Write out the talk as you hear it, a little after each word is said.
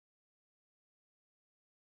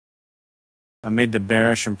Amid the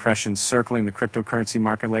bearish impressions circling the cryptocurrency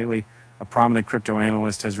market lately, a prominent crypto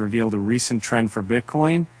analyst has revealed a recent trend for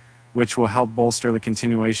Bitcoin, which will help bolster the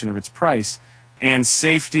continuation of its price and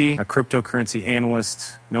safety. A cryptocurrency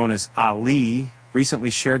analyst known as Ali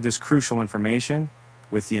recently shared this crucial information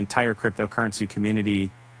with the entire cryptocurrency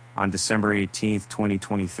community on December 18th,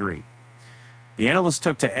 2023. The analyst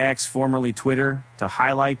took to X, formerly Twitter, to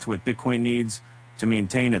highlight what Bitcoin needs to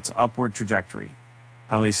maintain its upward trajectory.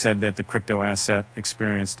 Ali said that the crypto asset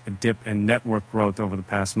experienced a dip in network growth over the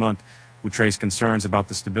past month, which raised concerns about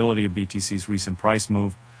the stability of BTC's recent price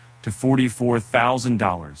move to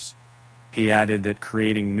 $44,000. He added that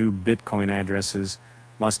creating new Bitcoin addresses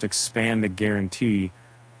must expand to guarantee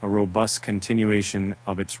a robust continuation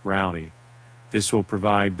of its rally. This will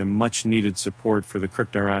provide the much-needed support for the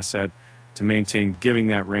crypto asset to maintain giving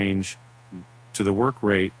that range to the work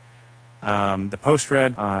rate. The post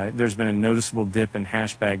read, there's been a noticeable dip in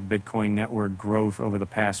hashtag Bitcoin network growth over the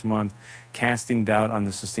past month, casting doubt on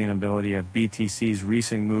the sustainability of BTC's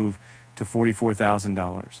recent move to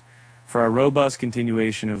 $44,000. For a robust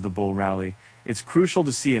continuation of the bull rally, it's crucial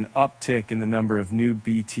to see an uptick in the number of new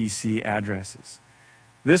BTC addresses.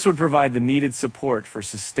 This would provide the needed support for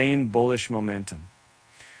sustained bullish momentum.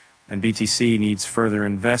 And BTC needs further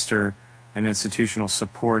investor and institutional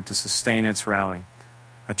support to sustain its rally.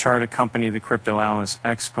 A chart accompanied the crypto analyst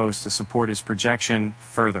X post to support his projection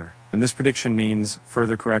further. And this prediction means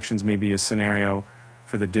further corrections may be a scenario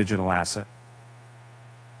for the digital asset.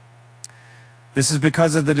 This is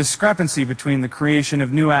because of the discrepancy between the creation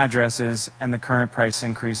of new addresses and the current price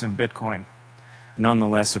increase of Bitcoin.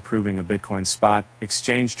 Nonetheless, approving a Bitcoin spot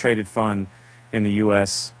exchange-traded fund in the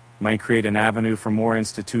U.S. might create an avenue for more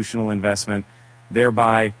institutional investment,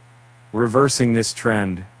 thereby reversing this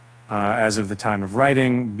trend. As of the time of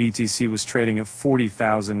writing, BTC was trading at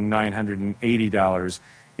 $40,980,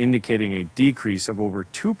 indicating a decrease of over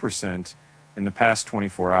 2% in the past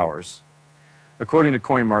 24 hours. According to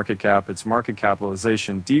CoinMarketCap, its market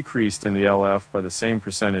capitalization decreased in the LF by the same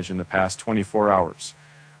percentage in the past 24 hours.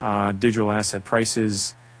 Digital asset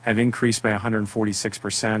prices have increased by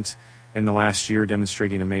 146% in the last year,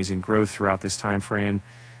 demonstrating amazing growth throughout this time frame.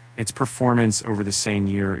 Its performance over the same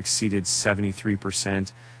year exceeded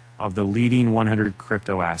 73% of the leading 100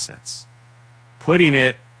 crypto assets, putting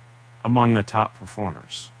it among the top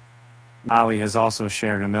performers. Ali has also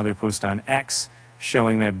shared another post on X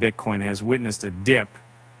showing that Bitcoin has witnessed a dip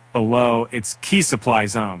below its key supply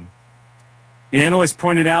zone. The analyst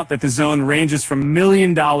pointed out that the zone ranges from $1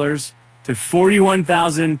 million to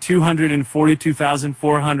 $41,200 and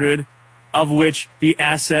 $42,400, of which the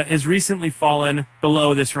asset has recently fallen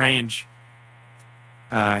below this range.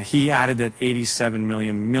 He added that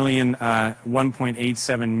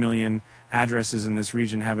 1.87 million addresses in this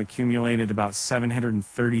region have accumulated about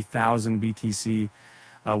 730,000 BTC.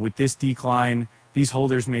 With this decline, these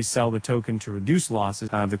holders may sell the token to reduce losses.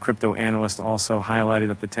 The crypto analyst also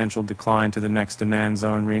highlighted a potential decline to the next demand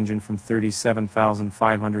zone ranging from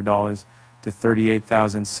 $37,500 to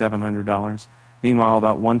 $38,700. Meanwhile,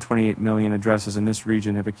 about 128 million addresses in this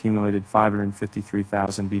region have accumulated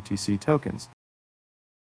 553,000 BTC tokens.